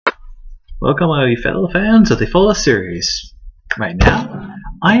Welcome, my fellow fans of the full series. Right now,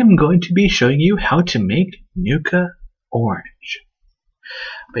 I am going to be showing you how to make Nuka Orange.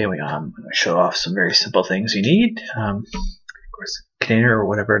 But anyway, I'm going to show off some very simple things you need. Of course, a container or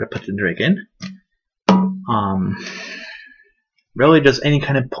whatever to put the drink in. Really, just any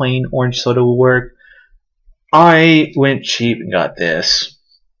kind of plain orange soda will work. I went cheap and got this.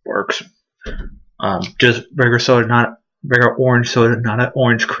 Works. Just regular soda, not regular orange soda, not an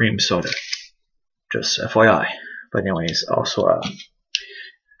orange cream soda. Just FYI. But anyways, also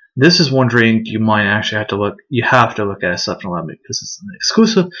this is one drink you might actually have to look. You have to look at 7-Eleven because it's an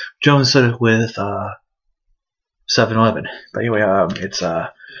exclusive Jones soda with 7-Eleven. But anyway, it's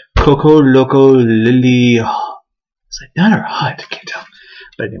Coco Loco Lily. Is it not or hot? I can't tell.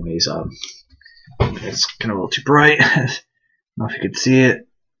 But anyways, it's kind of a little too bright. I don't know if you can see it.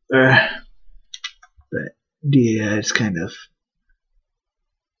 But yeah, it's kind of.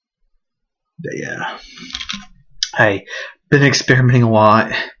 But yeah, I've been experimenting a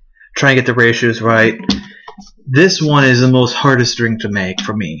lot, trying to get the ratios right. This one is the most hardest drink to make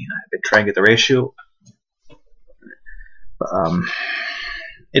for me. I've been trying to get the ratio, but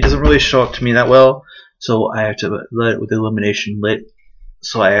it doesn't really show up to me that well. So I have to let it with the illumination lit.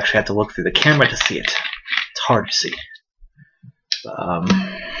 So I actually have to look through the camera to see it. It's hard to see. But,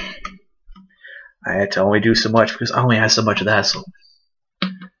 I had to only do so much because I only had so much of that. So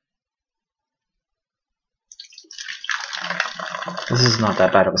this is not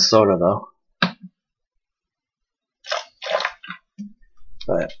that bad of a soda though.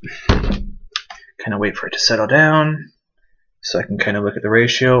 But kind of wait for it to settle down so I can kind of look at the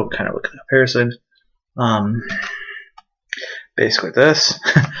ratio, kind of look at the comparison. Basically this,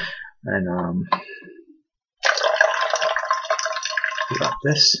 and we got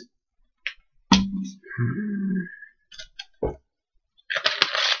this.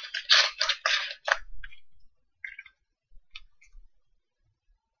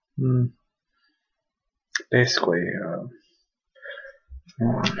 Basically,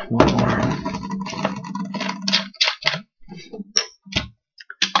 one more.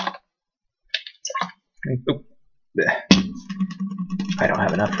 I don't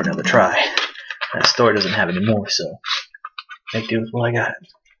have enough for another try. That store doesn't have any more, so make do with what I got.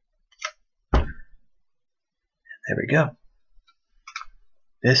 There we go.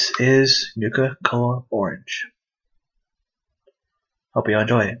 This is Nuka Cola Orange. Hope you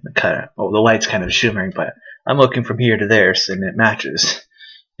enjoy it. The light's kind of shimmering, but I'm looking from here to there, and it matches.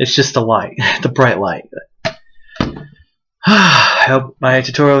 It's just the light, the bright light. I hope my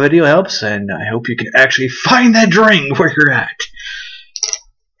tutorial video helps, and I hope you can actually find that drink where you're at.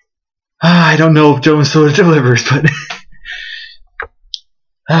 I don't know if Jones Soda delivers, but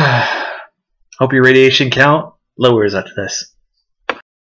hope your radiation count lowers after this.